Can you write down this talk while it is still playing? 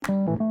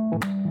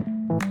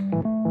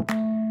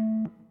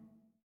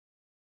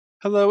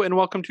Hello, and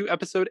welcome to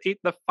episode 8,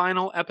 the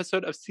final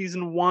episode of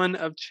season 1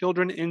 of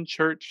Children in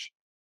Church,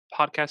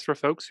 podcast for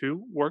folks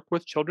who work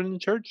with children in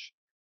church.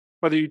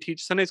 Whether you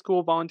teach Sunday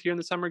school, volunteer in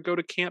the summer, go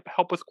to camp,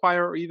 help with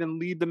choir, or even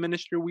lead the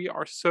ministry, we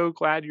are so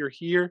glad you're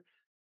here.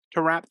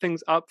 To wrap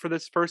things up for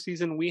this first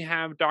season, we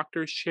have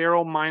Dr.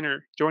 Cheryl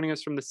Miner joining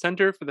us from the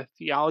Center for the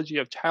Theology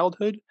of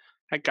Childhood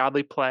at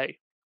Godly Play.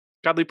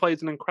 Godly Play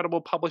is an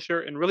incredible publisher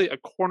and really a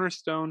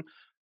cornerstone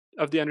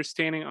of the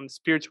understanding on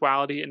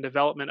spirituality and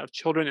development of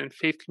children and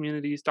faith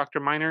communities. Dr.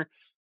 Miner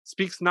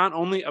speaks not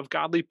only of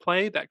Godly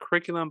Play, that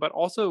curriculum, but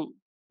also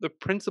the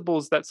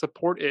principles that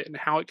support it and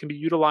how it can be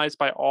utilized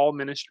by all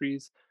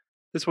ministries.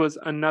 This was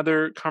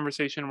another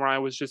conversation where I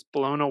was just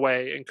blown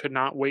away and could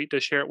not wait to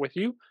share it with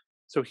you.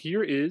 So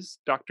here is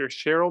Dr.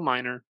 Cheryl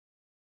Miner.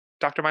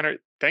 Dr. Miner,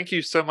 thank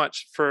you so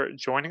much for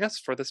joining us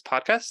for this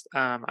podcast.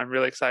 I'm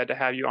really excited to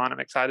have you on. I'm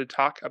excited to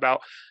talk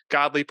about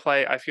Godly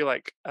Play. I feel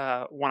like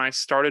when I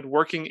started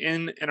working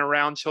in and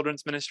around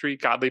children's ministry,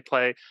 Godly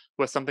Play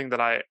was something that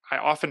I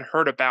often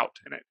heard about.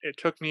 And it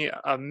took me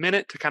a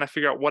minute to kind of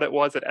figure out what it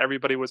was that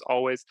everybody was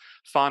always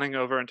fawning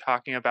over and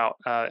talking about.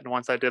 And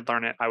once I did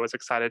learn it, I was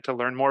excited to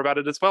learn more about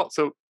it as well.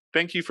 So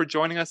thank you for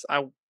joining us.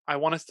 I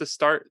want us to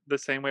start the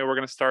same way we're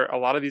going to start a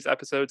lot of these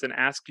episodes and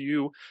ask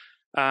you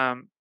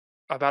um,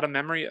 about a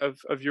memory of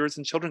yours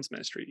in children's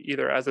ministry,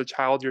 either as a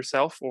child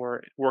yourself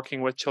or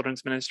working with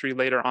children's ministry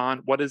later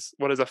on. What is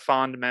a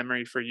fond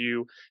memory for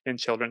you in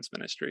children's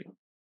ministry?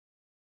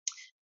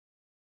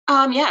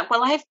 Yeah,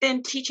 well, I've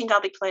been teaching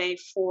Godly Play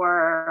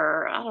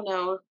for, I don't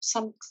know,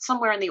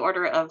 somewhere in the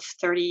order of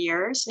 30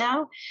 years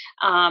now.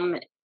 Um,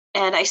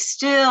 and I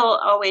still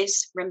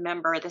always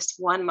remember this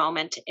one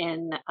moment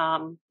in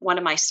one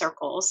of my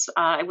circles.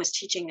 I was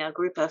teaching a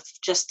group of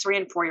just 3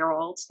 and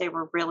 4-year-olds. They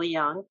were really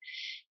young.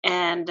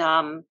 And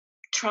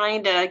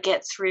trying to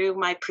get through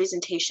my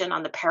presentation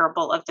on the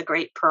parable of the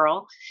great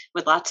pearl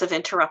with lots of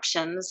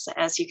interruptions,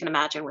 as you can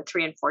imagine, with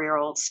 3 and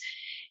 4-year-olds.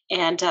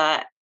 And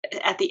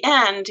at the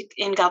end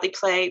in Godly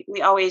Play,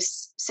 we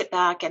always sit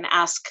back and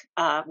ask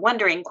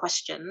wondering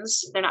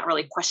questions. They're not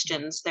really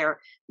questions, they're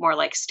more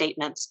like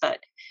statements, but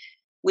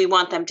we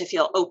want them to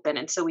feel open.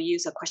 And so we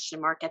use a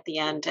question mark at the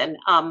end. And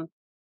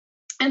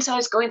so I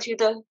was going through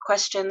the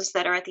questions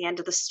that are at the end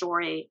of the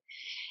story.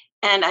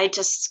 And I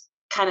just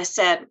kind of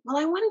said, well,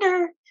 I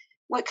wonder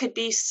what could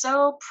be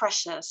so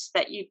precious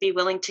that you'd be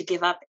willing to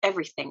give up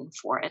everything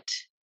for it.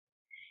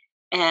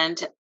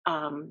 And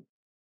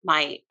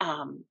my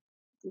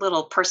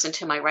little person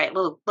to my right,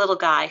 little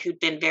guy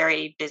who'd been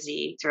very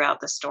busy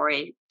throughout the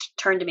story,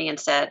 turned to me and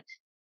said,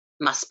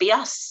 "Must be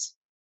us."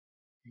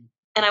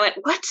 And I went,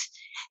 "What?"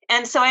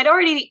 And so I'd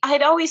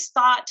always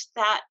thought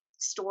that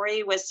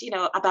story was,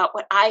 about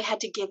what I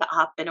had to give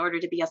up in order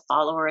to be a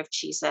follower of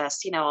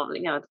Jesus.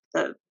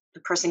 The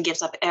person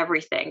gives up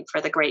everything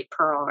for the great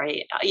pearl,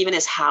 right? Even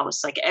his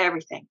house, like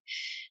everything.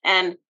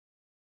 And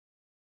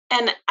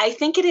and I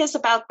think it is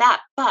about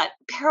that, but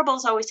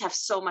parables always have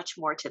so much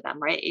more to them,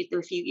 right?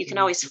 If you can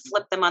always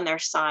flip them on their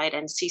side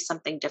and see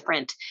something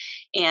different.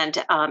 And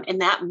in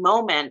that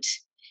moment,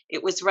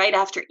 it was right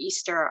after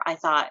Easter. I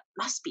thought,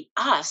 must be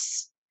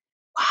us.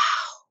 Wow.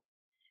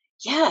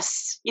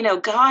 Yes,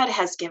 God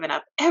has given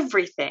up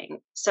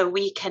everything so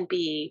we can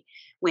be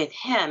with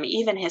him,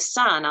 even his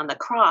son on the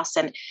cross.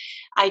 And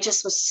I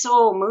just was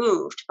so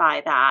moved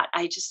by that.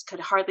 I just could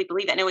hardly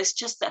believe it. And it was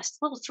just this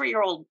little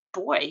 3-year-old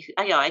boy.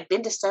 I'd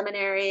been to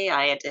seminary,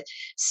 I had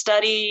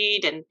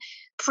studied and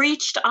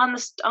preached on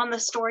the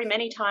story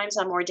many times.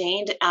 I'm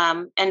ordained.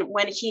 And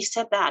when he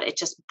said that, it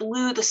just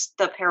blew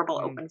the parable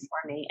Mm, open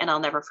for me, and I'll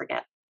never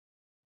forget.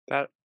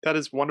 that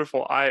is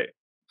wonderful. I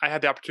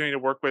had the opportunity to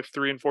work with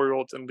 3 and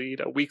 4-year-olds and lead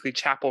a weekly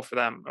chapel for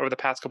them over the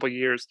past couple of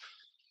years.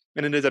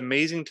 And it is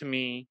amazing to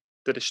me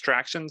the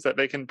distractions that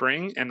they can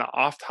bring and the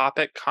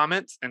off-topic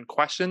comments and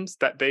questions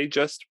that they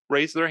just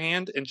raise their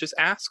hand and just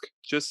ask,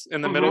 just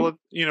in the middle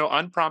Hmm. of,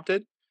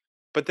 unprompted.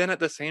 But then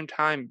at the same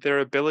time, their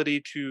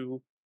ability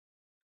to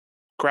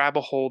grab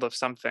a hold of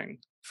something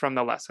from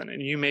the lesson.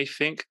 And you may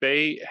think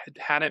they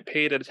hadn't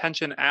paid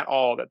attention at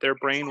all, that their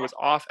brain was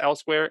off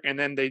elsewhere, and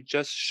then they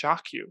just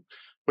shock you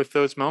with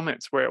those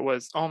moments where it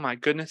was, oh my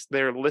goodness,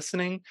 they're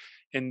listening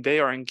and they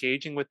are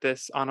engaging with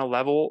this on a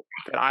level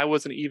that I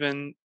wasn't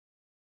even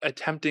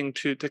attempting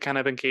to kind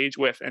of engage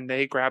with, and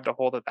they grabbed a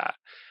hold of that.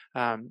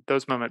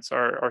 Those moments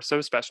are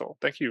so special.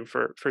 Thank you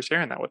for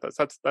sharing that with us.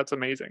 That's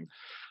amazing.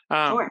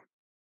 Um,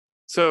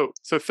 Sure.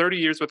 so 30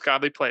 years with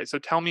Godly Play. So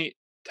tell me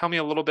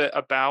a little bit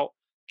about.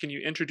 Can you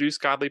introduce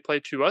Godly Play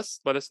to us?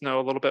 Let us know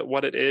a little bit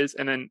what it is,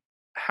 and then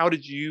how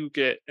did you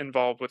get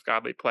involved with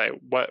Godly Play?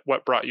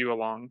 What brought you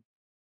along?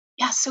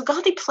 Yeah, so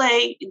Godly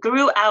Play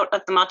grew out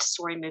of the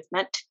Montessori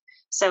movement.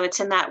 So it's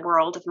in that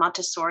world of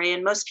Montessori,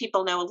 and most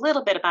people know a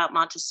little bit about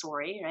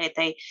Montessori, right?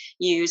 They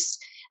use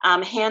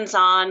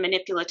hands-on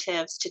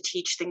manipulatives to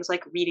teach things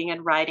like reading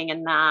and writing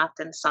and math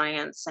and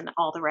science and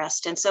all the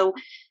rest. And so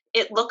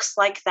it looks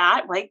like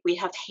that, right? We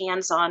have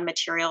hands-on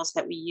materials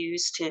that we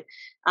use to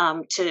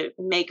to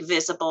make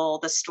visible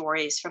the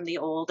stories from the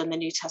Old and the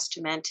New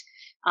Testament.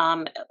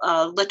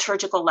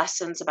 Liturgical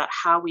lessons about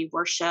how we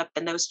worship,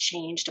 and those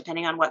change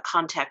depending on what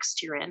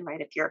context you're in,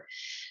 right? If you're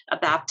a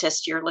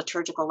Baptist, your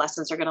liturgical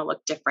lessons are going to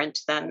look different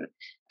than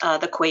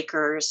the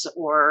Quakers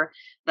or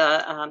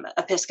the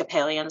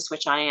Episcopalians,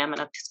 which I am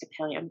an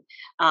Episcopalian.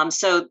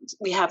 So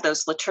we have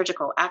those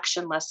liturgical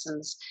action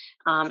lessons,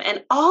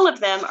 and all of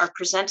them are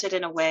presented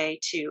in a way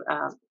to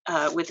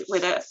with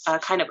a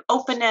kind of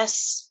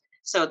openness.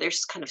 So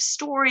there's kind of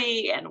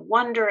story and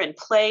wonder and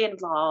play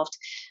involved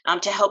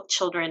to help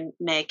children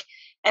make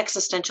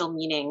existential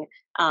meaning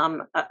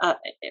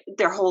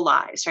their whole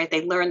lives, right?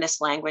 They learn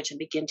this language and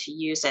begin to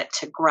use it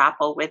to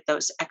grapple with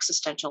those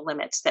existential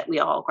limits that we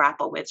all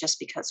grapple with just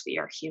because we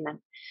are human.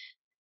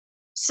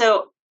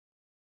 So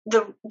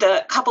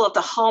the couple of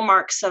the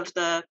hallmarks of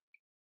the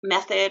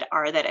method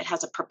are that it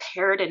has a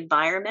prepared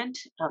environment.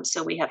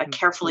 So we have a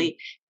carefully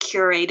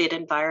curated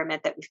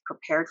environment that we've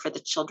prepared for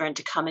the children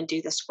to come and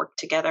do this work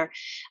together.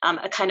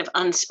 A kind of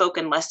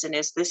unspoken lesson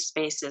is this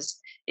space is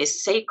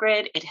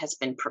sacred. It has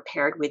been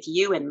prepared with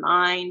you in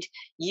mind.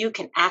 You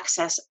can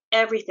access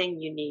everything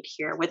you need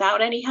here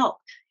without any help.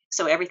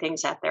 So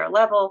everything's at their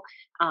level.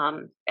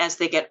 As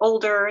they get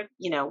older,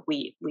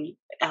 we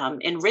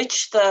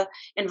enrich the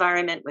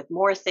environment with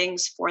more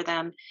things for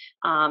them,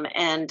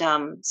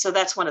 so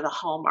that's one of the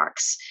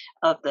hallmarks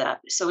of the.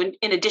 So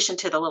in addition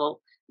to the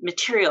little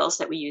materials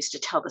that we use to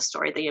tell the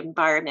story, the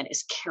environment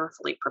is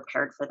carefully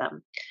prepared for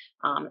them,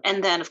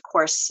 and then of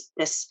course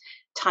this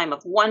time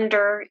of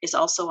wonder is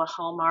also a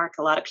hallmark.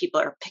 A lot of people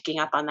are picking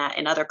up on that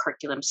in other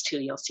curriculums too.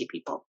 You'll see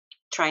people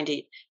trying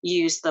to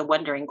use the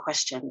wondering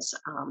questions.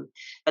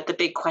 But the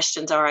big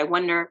questions are, I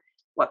wonder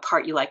what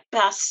part you like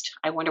best.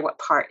 I wonder what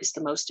part is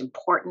the most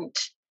important.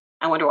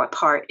 I wonder what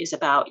part is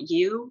about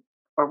you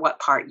or what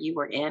part you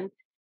were in.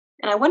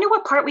 And I wonder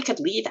what part we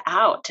could leave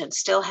out and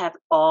still have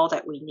all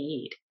that we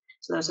need.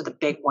 So those are the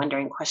big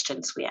wondering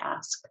questions we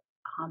ask.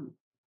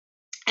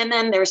 And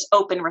then there's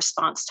open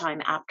response time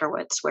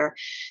afterwards where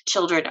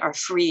children are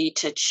free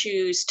to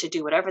choose to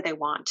do whatever they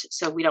want.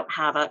 So we don't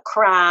have a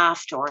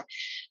craft or,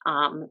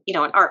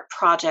 an art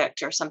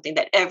project or something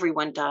that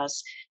everyone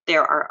does.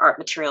 There are art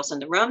materials in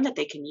the room that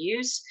they can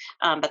use,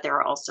 but there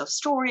are also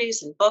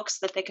stories and books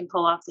that they can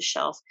pull off the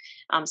shelf.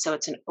 So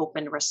it's an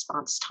open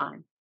response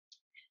time.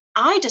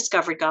 I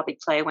discovered Godly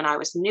Play when I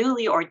was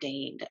newly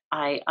ordained.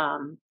 I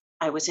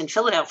was in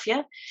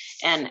Philadelphia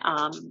and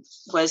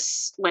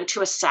went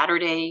to a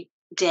Saturday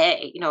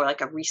day, like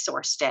a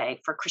resource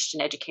day for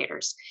Christian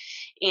educators.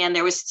 And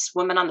there was this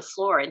woman on the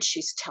floor and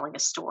she's telling a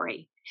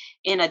story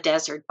in a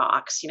desert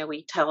box.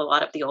 We tell a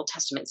lot of the Old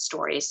Testament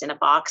stories in a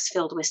box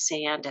filled with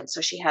sand. And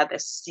so she had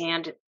this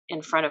sand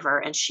in front of her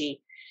and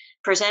she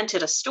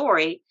presented a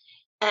story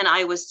and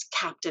I was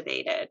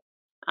captivated.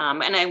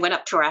 And I went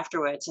up to her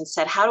afterwards and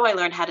said, how do I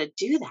learn how to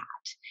do that?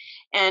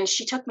 And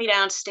she took me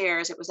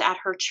downstairs. It was at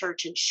her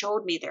church and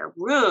showed me their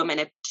room. And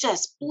it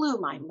just blew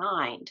my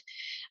mind.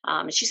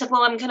 She said,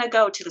 well, I'm going to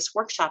go to this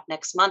workshop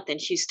next month in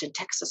Houston,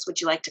 Texas.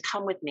 Would you like to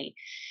come with me?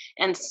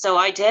 And so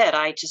I did.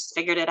 I just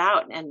figured it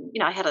out. And,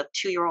 I had a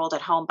 2-year-old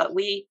at home, but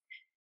we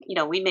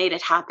made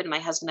it happen. My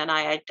husband and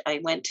I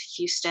went to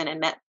Houston and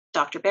met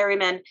Dr.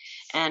 Berryman,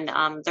 and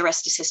the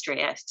rest is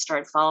history. I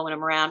started following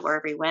him around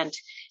wherever he went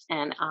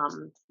and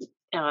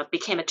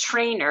became a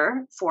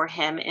trainer for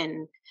him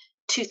in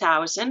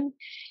 2000.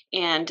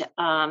 And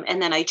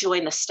then I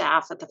joined the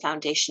staff at the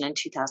foundation in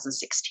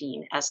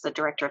 2016 as the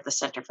director of the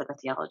Center for the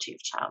Theology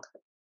of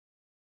Childhood.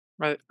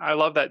 Right. I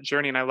love that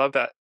journey, and I love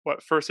that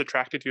what first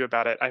attracted you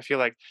about it. I feel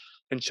like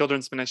in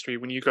children's ministry,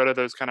 when you go to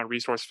those kind of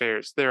resource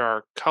fairs, there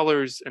are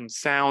colors and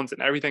sounds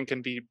and everything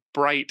can be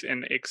bright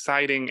and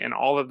exciting and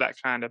all of that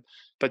kind of,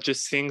 but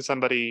just seeing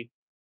somebody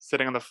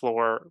sitting on the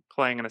floor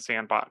playing in a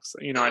sandbox,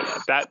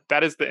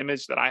 that is the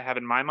image that I have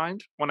in my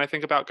mind when I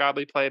think about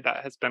Godly Play.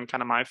 That has been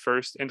kind of my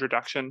first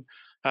introduction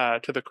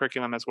to the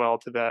curriculum as well,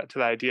 to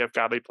the idea of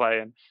Godly Play.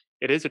 And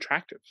it is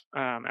attractive.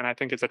 And I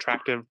think it's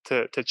attractive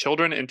to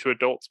children and to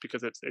adults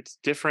because it's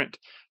different,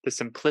 the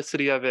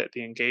simplicity of it,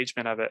 the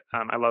engagement of it.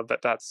 I love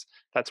that's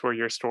where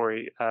your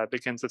story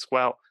begins as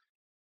well.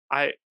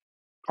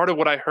 Part of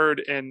what I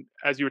heard, and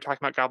as you were talking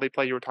about Godly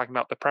Play, you were talking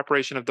about the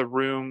preparation of the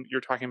room,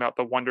 you're talking about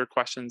the wonder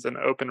questions and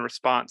open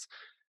response,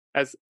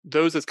 as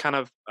those as kind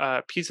of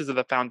pieces of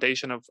the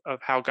foundation of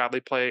how Godly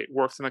Play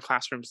works in the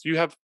classrooms. Do you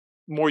have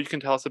more you can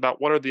tell us about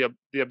what are the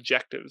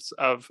objectives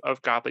of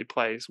Godly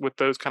Plays with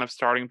those kind of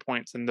starting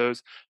points and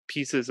those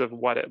pieces of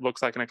what it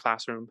looks like in a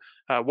classroom?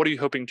 What are you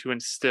hoping to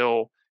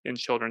instill in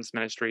children's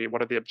ministry?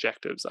 What are the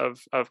objectives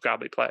of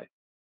Godly Play?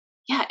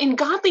 Yeah, in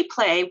Godly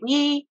Play,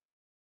 we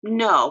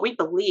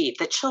believe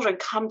that children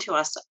come to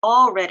us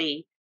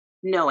already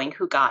knowing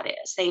who God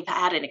is. They've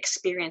had an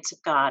experience of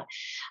God.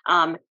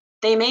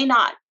 They may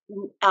not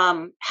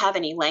have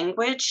any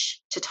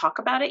language to talk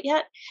about it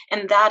yet,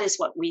 and that is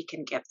what we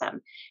can give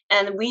them.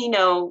 And we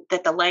know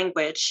that the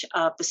language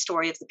of the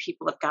story of the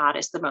people of God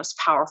is the most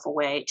powerful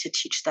way to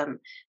teach them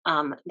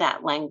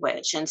that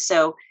language. And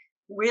so,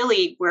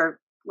 really, we're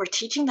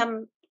teaching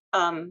them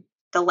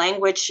the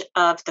language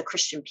of the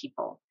Christian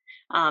people.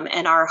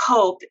 And our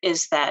hope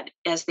is that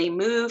as they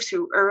move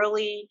through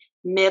early,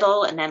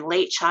 middle, and then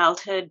late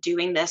childhood,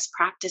 doing this,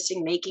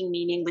 practicing making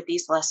meaning with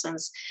these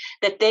lessons,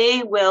 that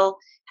they will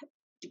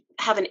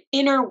have an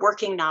inner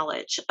working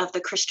knowledge of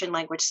the Christian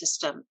language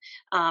system,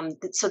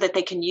 so that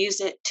they can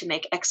use it to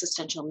make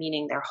existential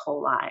meaning their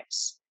whole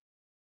lives.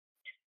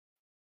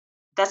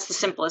 That's the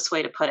simplest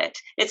way to put it.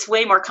 It's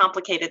way more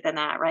complicated than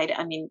that, right?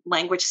 I mean,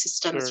 language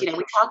systems, Sure.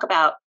 we talk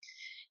about,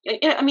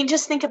 I mean,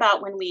 just think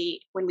about when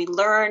we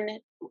learn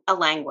a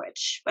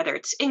language, whether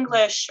it's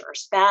English or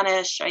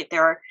Spanish, right?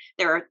 There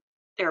are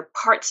there are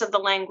parts of the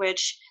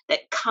language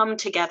that come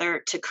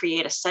together to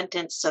create a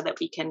sentence so that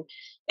we can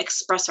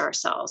express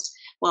ourselves.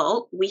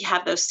 Well, we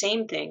have those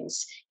same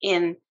things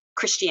in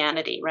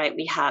Christianity, right?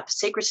 We have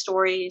sacred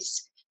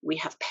stories, we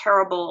have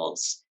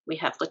parables, we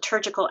have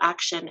liturgical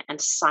action and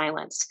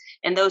silence.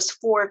 And those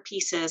four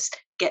pieces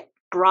get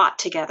brought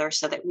together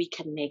so that we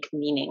can make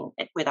meaning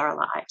with our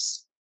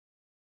lives.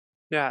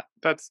 Yeah,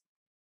 that's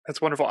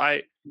wonderful.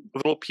 A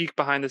little peek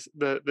behind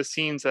the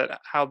scenes at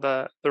how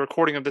the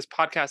recording of this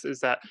podcast is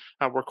that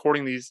we're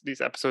recording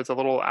these episodes a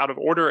little out of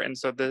order, and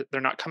so they're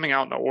not coming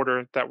out in the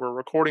order that we're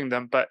recording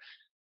them. But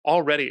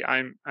already,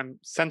 I'm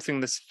sensing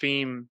this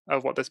theme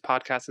of what this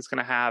podcast is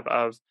going to have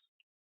of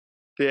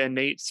the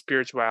innate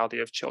spirituality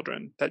of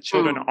children. That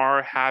children Mm.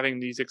 are having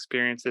these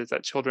experiences.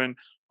 That children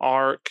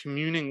are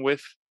communing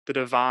with the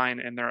divine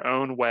in their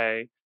own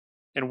way,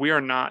 and we are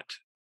not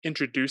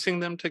introducing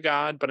them to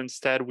God, but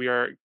instead we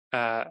are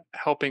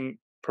helping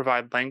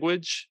provide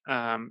language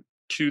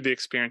to the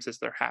experiences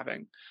they're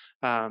having.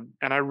 And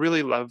I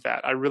really love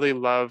that. I really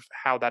love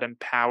how that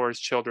empowers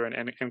children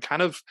and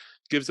kind of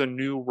gives a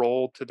new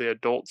role to the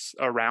adults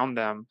around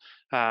them,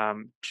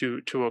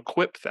 to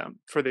equip them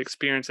for the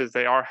experiences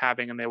they are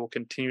having and they will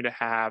continue to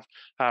have,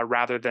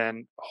 rather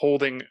than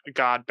holding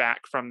God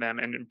back from them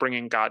and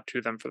bringing God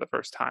to them for the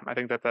first time. I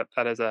think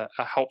that is a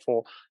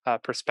helpful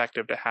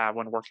perspective to have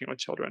when working with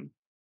children.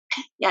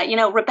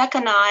 Yeah,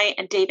 Rebecca Nye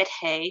and David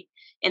Hay,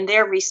 in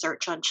their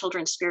research on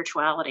children's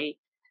spirituality,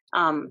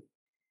 um,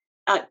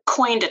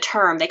 coined a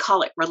term. They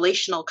call it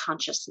relational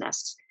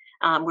consciousness,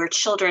 where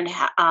children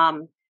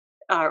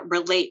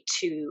relate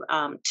to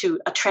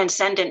a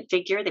transcendent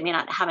figure. They may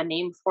not have a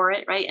name for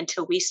it, right,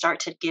 until we start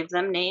to give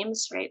them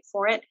names, right,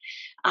 for it.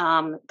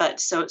 But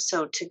so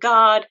to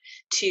God,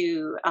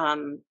 to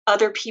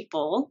other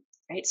people,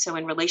 right. So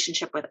in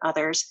relationship with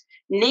others,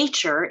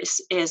 nature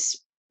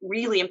is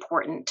really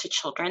important to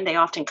children. They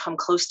often come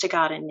close to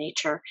God in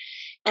nature,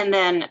 and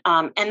then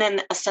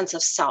a sense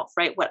of self,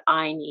 right? What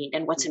I need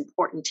and what's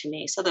important to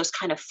me. So those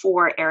kind of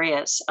four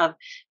areas of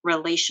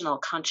relational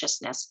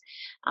consciousness.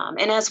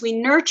 And as we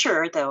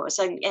nurture those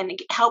and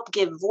help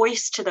give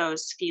voice to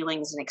those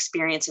feelings and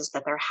experiences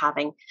that they're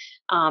having,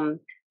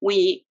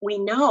 we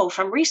know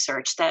from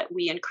research that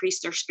we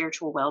increase their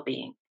spiritual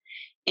well-being.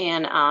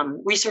 And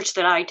research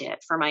that I did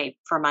for my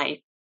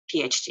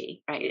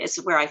PhD, right, is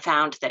where I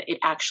found that it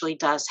actually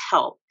does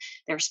help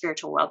their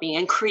spiritual well-being,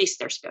 increase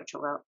their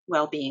spiritual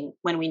well-being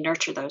when we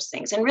nurture those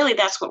things. And really,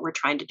 that's what we're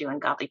trying to do in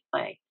Godly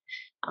Play.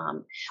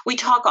 We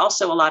talk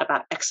also a lot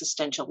about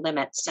existential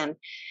limits, and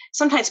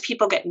sometimes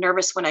people get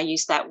nervous when I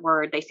use that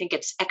word. They think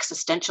it's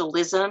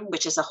existentialism,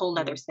 which is a whole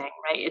nother thing,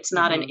 right? It's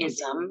not an Mm-hmm.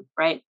 ism,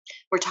 right?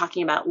 We're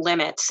talking about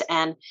limits,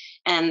 and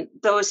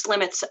those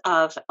limits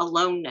of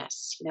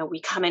aloneness. We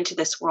come into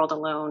this world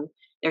alone.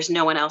 There's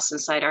no one else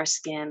inside our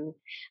skin,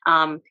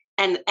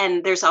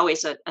 and there's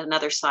always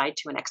another side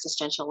to an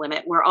existential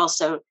limit. We're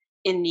also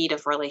in need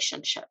of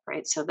relationship,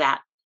 right? So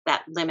that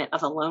limit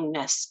of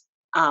aloneness.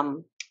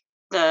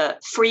 The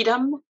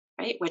freedom,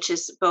 right, which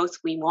is both,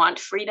 we want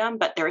freedom,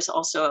 but there's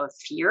also a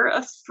fear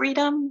of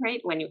freedom,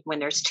 right? When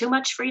there's too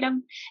much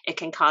freedom, it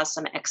can cause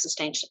some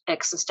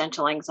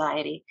existential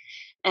anxiety,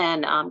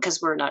 and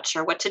because we're not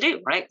sure what to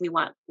do, right? We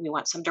want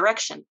some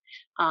direction.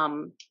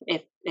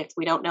 If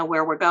we don't know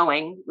where we're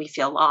going, we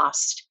feel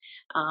lost.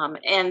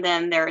 And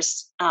then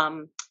there's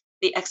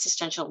the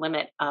existential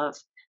limit of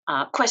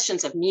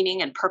questions of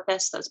meaning and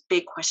purpose, those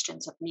big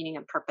questions of meaning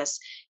and purpose,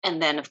 and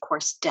then of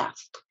course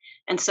death.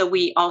 And so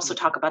we also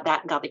talk about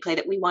that in Godly Play,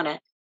 that we want to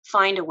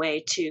find a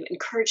way to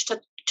encourage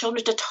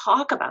children to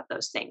talk about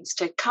those things,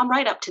 to come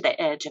right up to the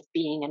edge of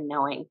being and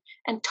knowing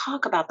and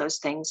talk about those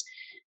things.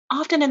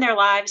 Often in their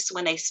lives,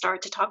 when they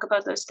start to talk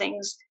about those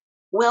things,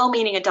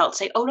 well-meaning adults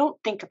say, "Oh, don't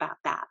think about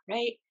that,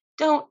 right?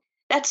 Don't.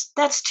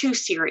 That's too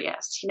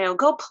serious.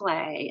 Go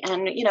play,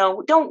 and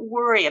don't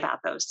worry about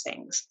those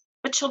things."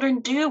 But children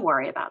do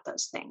worry about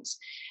those things,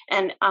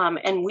 and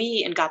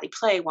we in Godly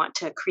Play want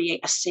to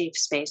create a safe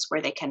space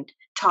where they can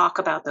talk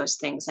about those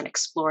things and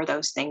explore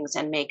those things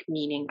and make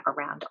meaning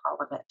around all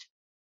of it.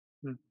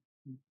 Mm,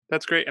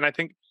 That's great, and I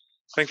think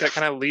that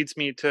kind of leads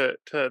me to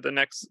the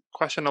next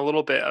question a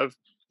little bit of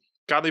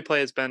Godly Play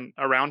has been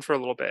around for a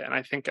little bit, and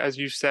I think, as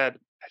you said,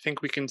 I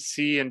think we can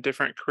see in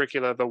different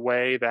curricula the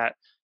way that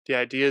the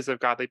ideas of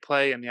Godly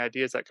Play and the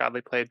ideas that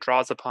Godly Play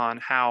draws upon,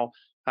 how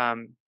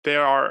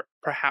there are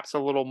perhaps a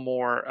little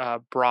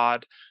more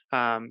broad,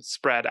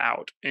 spread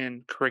out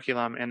in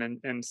curriculum and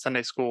in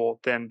Sunday school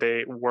than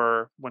they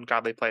were when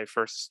Godly Play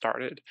first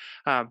started.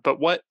 But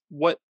what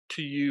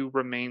to you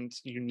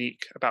remains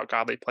unique about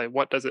Godly Play?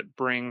 What does it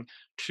bring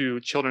to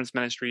children's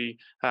ministry,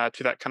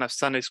 to that kind of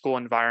Sunday school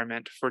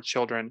environment for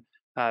children,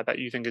 that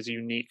you think is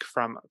unique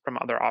from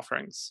other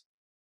offerings?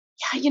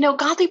 Yeah,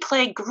 godly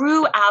play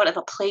grew out of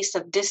a place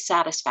of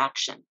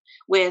dissatisfaction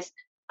with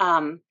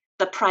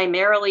the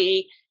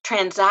primarily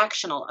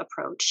transactional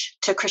approach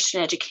to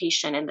Christian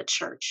education in the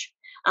church.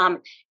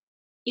 Um,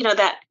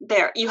 that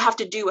there you have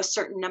to do a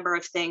certain number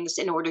of things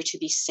in order to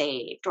be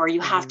saved, or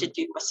you have to Hmm.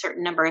 do a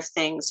certain number of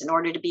things in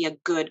order to be a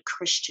good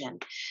Christian.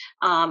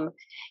 um,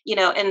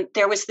 and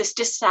there was this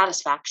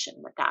dissatisfaction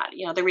with that.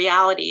 The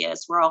reality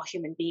is we're all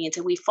human beings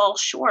and we fall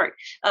short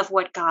of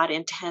what God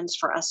intends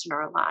for us in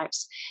our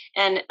lives.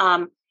 And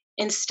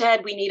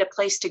instead we need a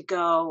place to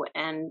go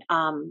and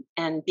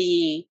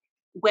be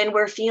when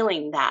we're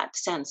feeling that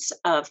sense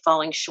of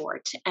falling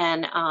short.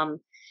 And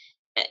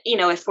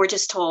if we're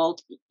just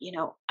told,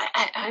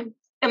 I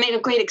mean, a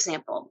great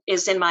example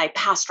is in my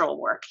pastoral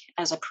work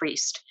as a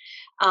priest.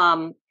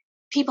 Um,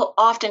 People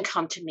often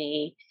come to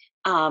me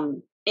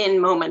in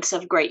moments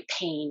of great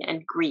pain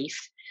and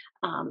grief.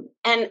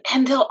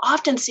 And they'll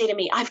often say to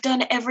me, I've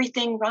done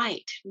everything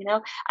right.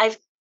 I've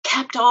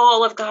kept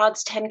all of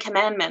God's 10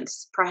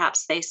 commandments,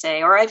 perhaps they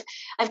say, or I've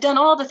done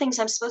all the things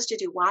I'm supposed to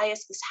do. Why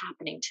is this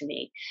happening to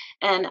me?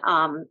 And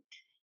I'm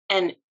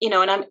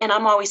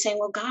always saying,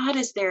 well, God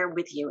is there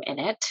with you in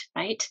it,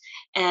 right?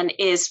 And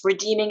is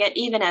redeeming it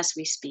even as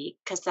we speak,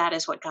 because that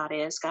is what God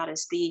is. God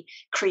is the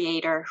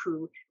creator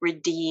who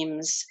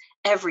redeems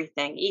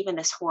everything, even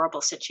this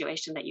horrible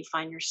situation that you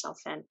find yourself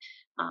in.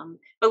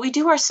 But I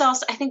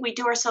think we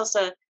do ourselves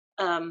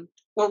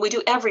we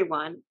do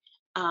everyone.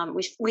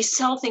 We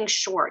sell things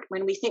short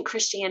when we think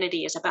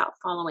Christianity is about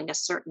following a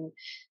certain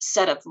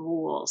set of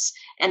rules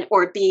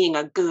or being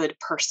a good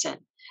person.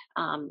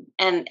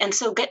 And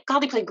so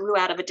Godly Play grew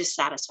out of a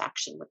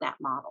dissatisfaction with that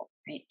model,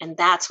 right? And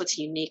that's what's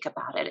unique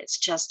about it.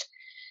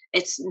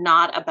 It's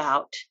not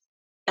about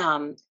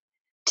um,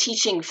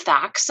 teaching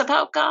facts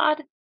about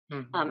God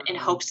Hmm. in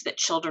hopes that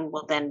children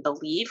will then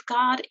believe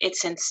God.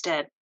 It's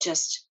instead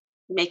just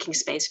making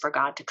space for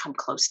God to come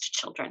close to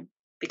children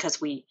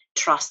because we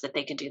trust that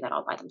they can do that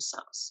all by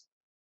themselves.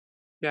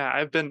 Yeah,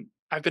 I've been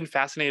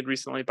fascinated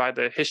recently by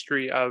the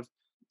history of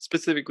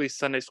specifically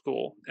Sunday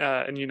school,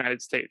 in the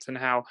United States, and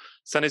how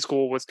Sunday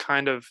school was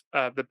kind of,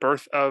 the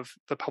birth of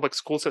the public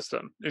school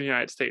system in the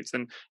United States,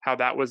 and how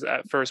that was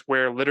at first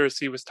where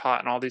literacy was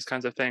taught and all these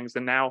kinds of things.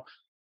 And now,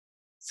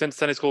 since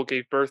Sunday school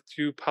gave birth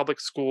to public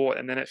school,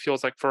 and then it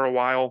feels like for a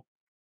while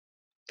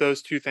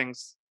those two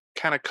things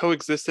kind of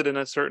coexisted in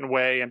a certain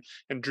way, and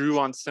drew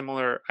on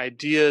similar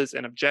ideas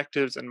and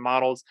objectives and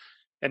models.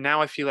 And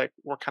now I feel like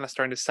we're kind of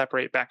starting to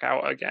separate back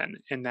out again,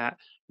 in that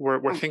we're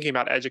Mm, thinking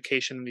about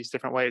education in these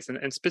different ways.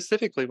 And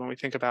specifically when we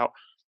think about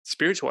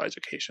spiritual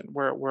education,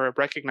 we're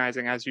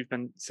recognizing, as you've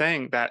been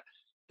saying, that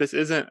this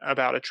isn't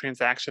about a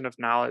transaction of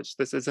knowledge.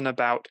 This isn't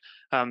about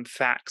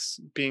facts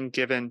being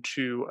given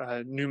to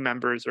new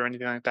members or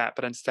anything like that,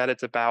 but instead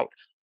it's about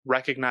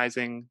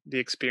recognizing the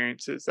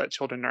experiences that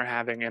children are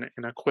having, and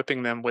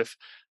equipping them with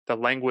the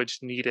language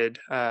needed,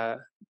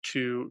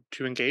 to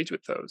engage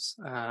with those.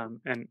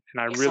 And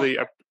I really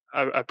exactly.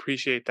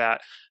 appreciate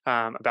that,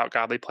 about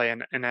Godly Play,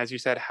 and as you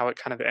said, how it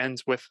kind of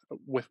ends with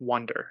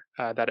wonder,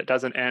 that it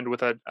doesn't end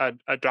with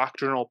a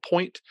doctrinal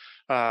point,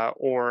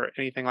 or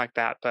anything like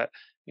that, but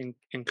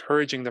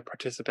encouraging the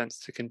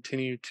participants to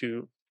continue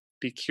to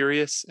be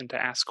curious and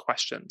to ask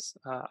questions.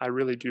 I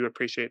really do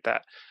appreciate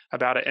that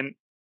about it. And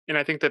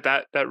I think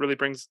that really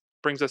brings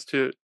us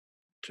to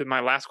my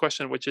last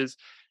question, which is,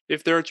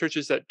 if there are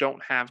churches that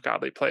don't have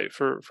Godly Play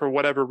for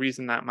whatever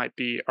reason that might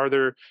be, are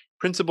there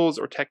principles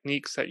or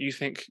techniques that you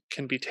think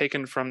can be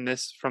taken from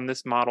this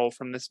model,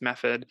 from this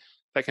method,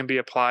 that can be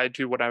applied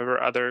to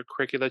whatever other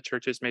curricula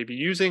churches may be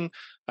using?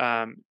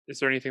 Is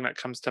there anything that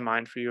comes to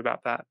mind for you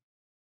about that?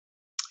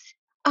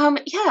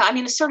 Yeah, I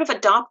mean, it's sort of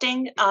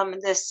adopting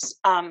this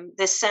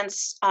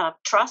sense of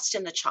trust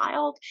in the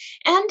child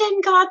and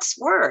in God's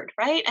word,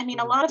 right? I mean,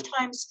 a Mhm. lot of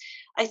times,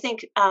 I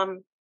think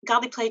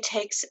Godly Play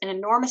takes an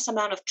enormous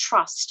amount of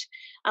trust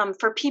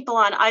for people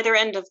on either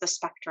end of the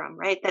spectrum,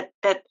 right?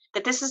 That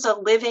this is a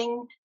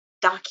living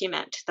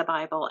document, the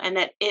Bible, and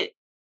that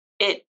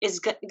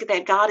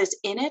that God is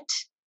in it,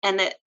 and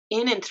that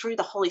in and through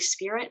the Holy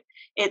Spirit,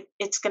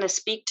 it's going to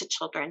speak to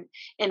children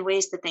in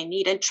ways that they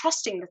need, and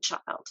trusting the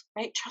child,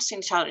 right? Trusting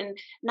the child and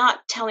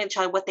not telling the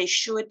child what they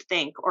should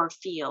think or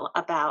feel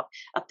about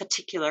a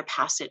particular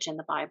passage in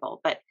the Bible,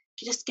 but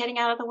just getting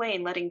out of the way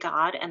and letting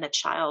God and the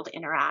child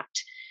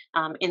interact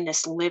in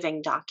this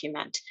living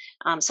document.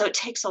 So it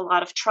takes a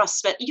lot of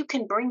trust, but you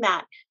can bring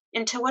that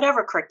into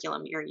whatever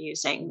curriculum you're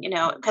using,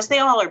 because they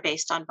all are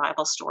based on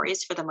Bible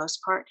stories for the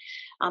most part.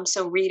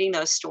 So reading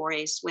those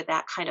stories with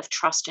that kind of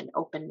trust and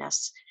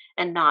openness,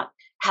 and not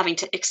having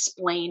to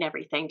explain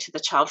everything to the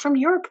child from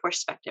your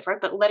perspective, right?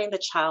 But letting the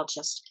child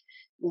just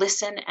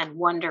listen and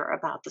wonder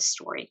about the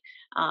story,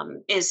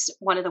 is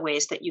one of the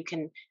ways that you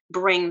can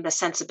bring the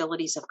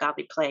sensibilities of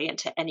godly play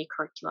into any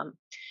curriculum.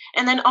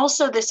 And then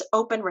also this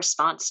open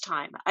response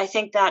time. I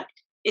think that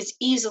is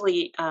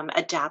easily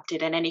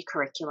adapted in any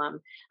curriculum,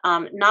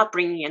 not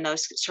bringing in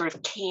those sort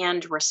of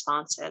canned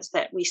responses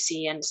that we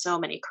see in so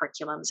many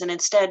curriculums, and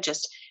instead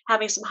just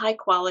having some high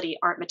quality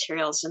art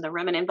materials in the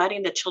room and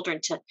inviting the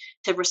children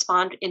to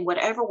respond in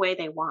whatever way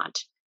they want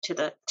to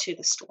the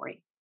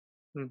story.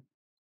 Hmm.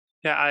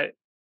 Yeah,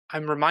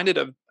 I'm reminded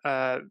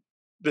of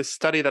this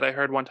study that I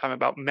heard one time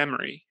about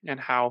memory and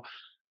how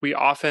we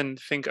often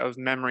think of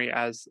memory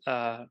as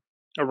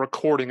a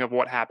recording of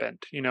what happened,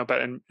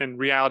 but in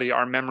reality,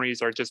 our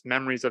memories are just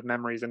memories of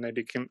memories, and they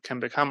can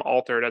become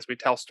altered as we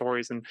tell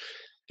stories. And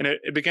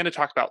it began to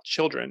talk about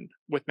children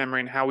with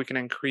memory and how we can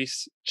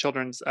increase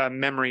children's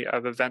memory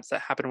of events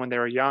that happened when they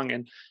were young.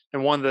 And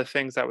one of the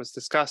things that was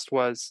discussed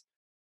was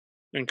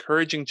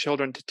encouraging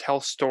children to tell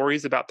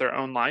stories about their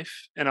own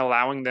life and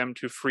allowing them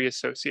to free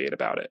associate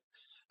about it,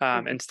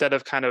 Mhm. instead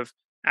of kind of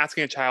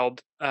asking a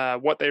child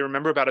what they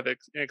remember about an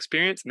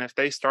experience, and if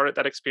they start at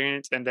that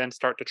experience and then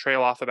start to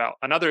trail off about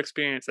another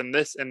experience and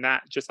this and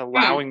that, just Mm,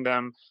 allowing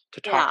them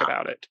to talk yeah.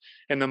 about it.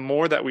 And the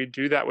more that we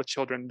do that with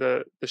children,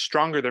 the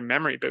stronger their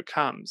memory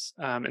becomes.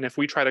 And if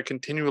we try to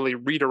continually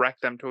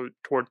redirect them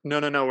toward no,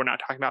 no, no, we're not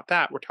talking about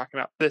that, we're talking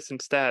about this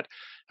instead,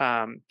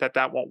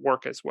 that won't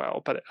work as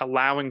well. But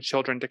allowing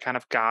children to kind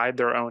of guide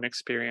their own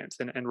experience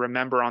and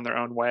remember on their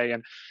own way.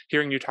 And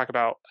hearing you talk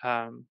about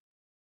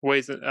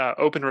ways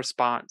open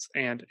response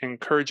and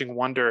encouraging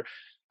wonder,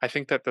 I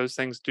think that those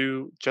things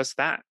do just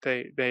that.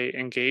 They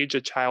engage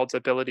a child's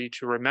ability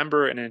to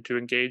remember and then to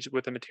engage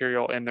with the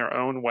material in their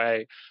own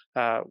way,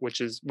 which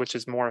is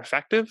more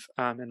effective.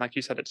 And like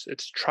you said,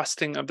 it's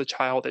trusting of the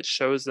child. It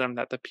shows them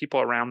that the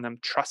people around them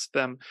trust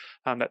them,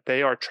 that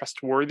they are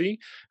trustworthy,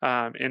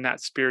 in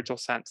that spiritual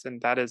sense, and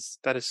that is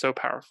so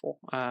powerful.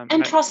 And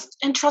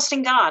And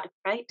trusting God,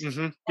 right? yeah,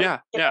 You yeah,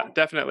 know,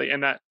 definitely.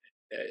 And that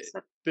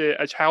so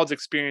a child's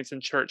experience in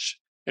church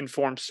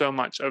informs so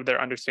much of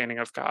their understanding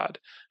of God.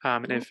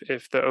 And mhm,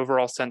 if the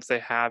overall sense they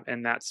have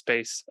in that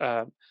space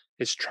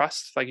is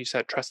trust, like you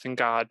said, trusting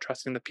God,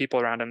 trusting the people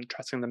around them,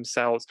 trusting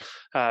themselves,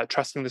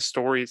 trusting the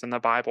stories in the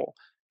Bible,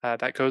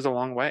 that goes a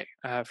long way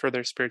for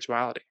their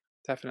spirituality.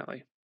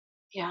 Definitely.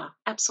 yeah,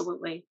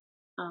 absolutely.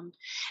 Um,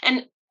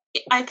 and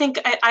I think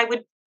I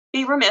would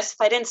be remiss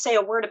if I didn't say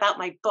a word about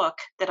my book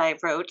that I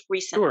wrote Sure,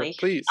 recently.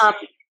 please. Um,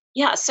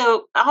 yeah,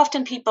 so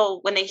often people,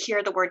 when they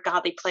hear the word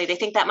godly play, they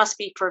think that must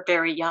be for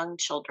very young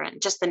children.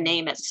 Just the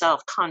name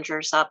itself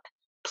conjures up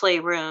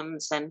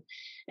playrooms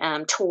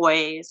and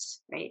toys,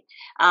 right?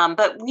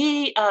 But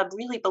we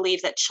really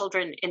believe that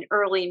children in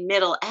early,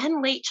 middle,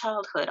 and late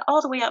childhood,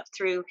 all the way up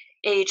through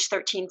age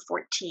 13,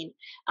 14,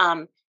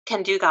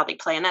 can do godly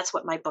play. And that's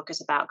what my book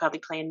is about, godly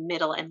play in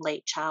middle and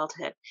late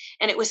childhood.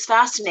 And it was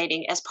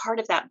fascinating. As part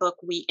of that book,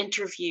 we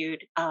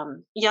interviewed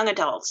young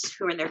adults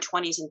who are in their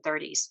 20s and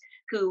 30s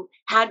who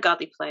had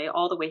godly play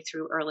all the way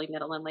through early,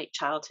 middle, and late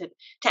childhood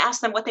to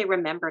ask them what they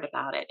remembered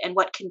about it and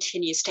what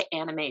continues to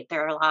animate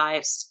their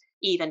lives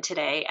even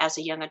today as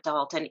a young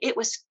adult. And it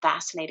was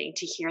fascinating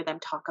to hear them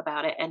talk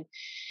about it.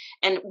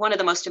 And one of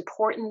the most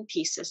important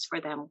pieces for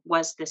them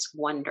was this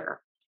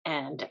wonder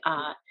and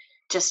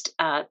just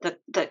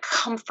the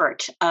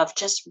comfort of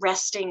just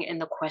resting in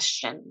the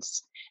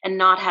questions and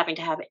not having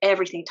to have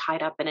everything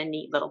tied up in a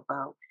neat little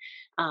bow,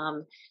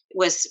 um,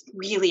 was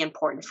really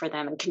important for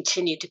them and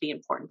continued to be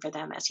important for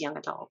them as young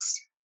adults.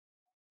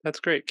 That's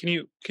great. Can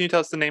you tell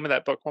us the name of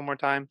that book one more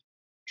time?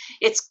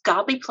 It's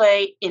Godly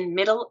Play in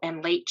Middle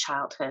and Late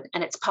Childhood,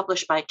 and it's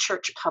published by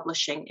Church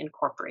Publishing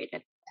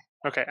Incorporated.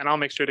 Okay, and I'll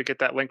make sure to get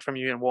that link from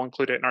you, and we'll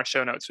include it in our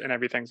show notes and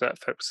everything so that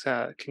folks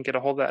can get a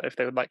hold of that if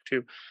they would like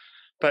to.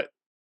 But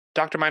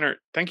Dr. Miner,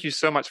 thank you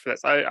so much for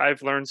this.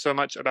 I've learned so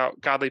much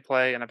about godly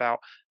play and about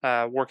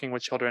working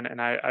with children,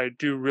 and I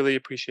do really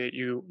appreciate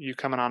you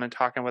coming on and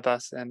talking with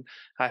us. And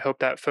I hope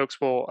that folks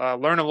will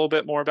learn a little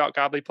bit more about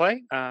godly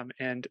play,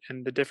 and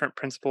the different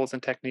principles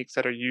and techniques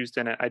that are used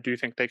in it. I do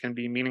think they can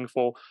be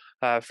meaningful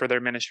for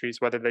their ministries,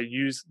 whether they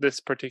use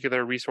this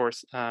particular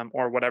resource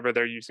or whatever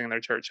they're using in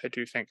their church. I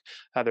do think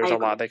I there's a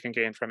lot agree. they can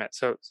gain from it.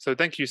 So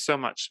thank you so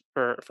much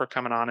for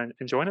coming on and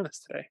joining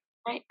us today.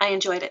 I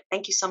enjoyed it.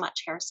 Thank you so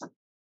much, Harrison.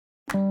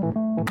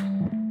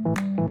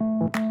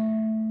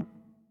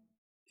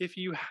 If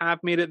you have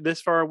made it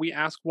this far, we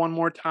ask one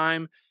more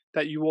time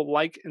that you will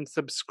like and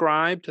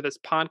subscribe to this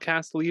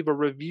podcast, leave a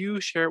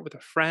review, share it with a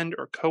friend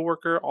or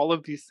coworker. All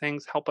of these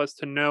things help us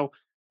to know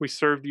we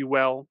served you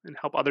well and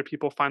help other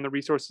people find the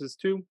resources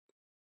too.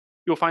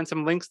 You'll find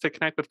some links to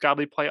connect with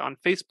Godly Play on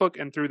Facebook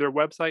and through their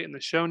website in the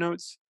show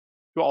notes.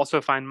 You'll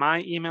also find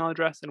my email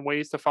address and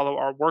ways to follow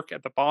our work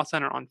at the Ball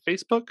Center on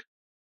Facebook.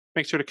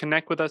 Make sure to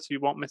connect with us so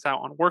you won't miss out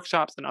on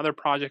workshops and other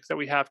projects that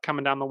we have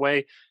coming down the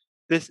way.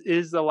 This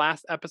is the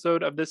last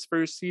episode of this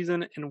first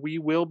season, and we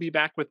will be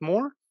back with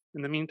more.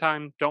 In the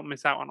meantime, don't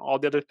miss out on all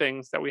the other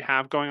things that we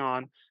have going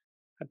on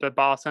at the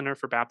Ball Center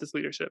for Baptist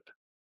Leadership.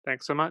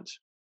 Thanks so much.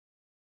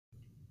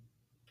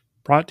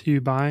 brought to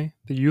you by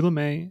the Eula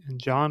May and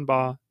John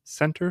Baugh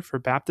Center for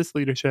Baptist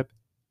Leadership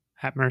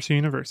at Mercer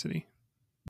University.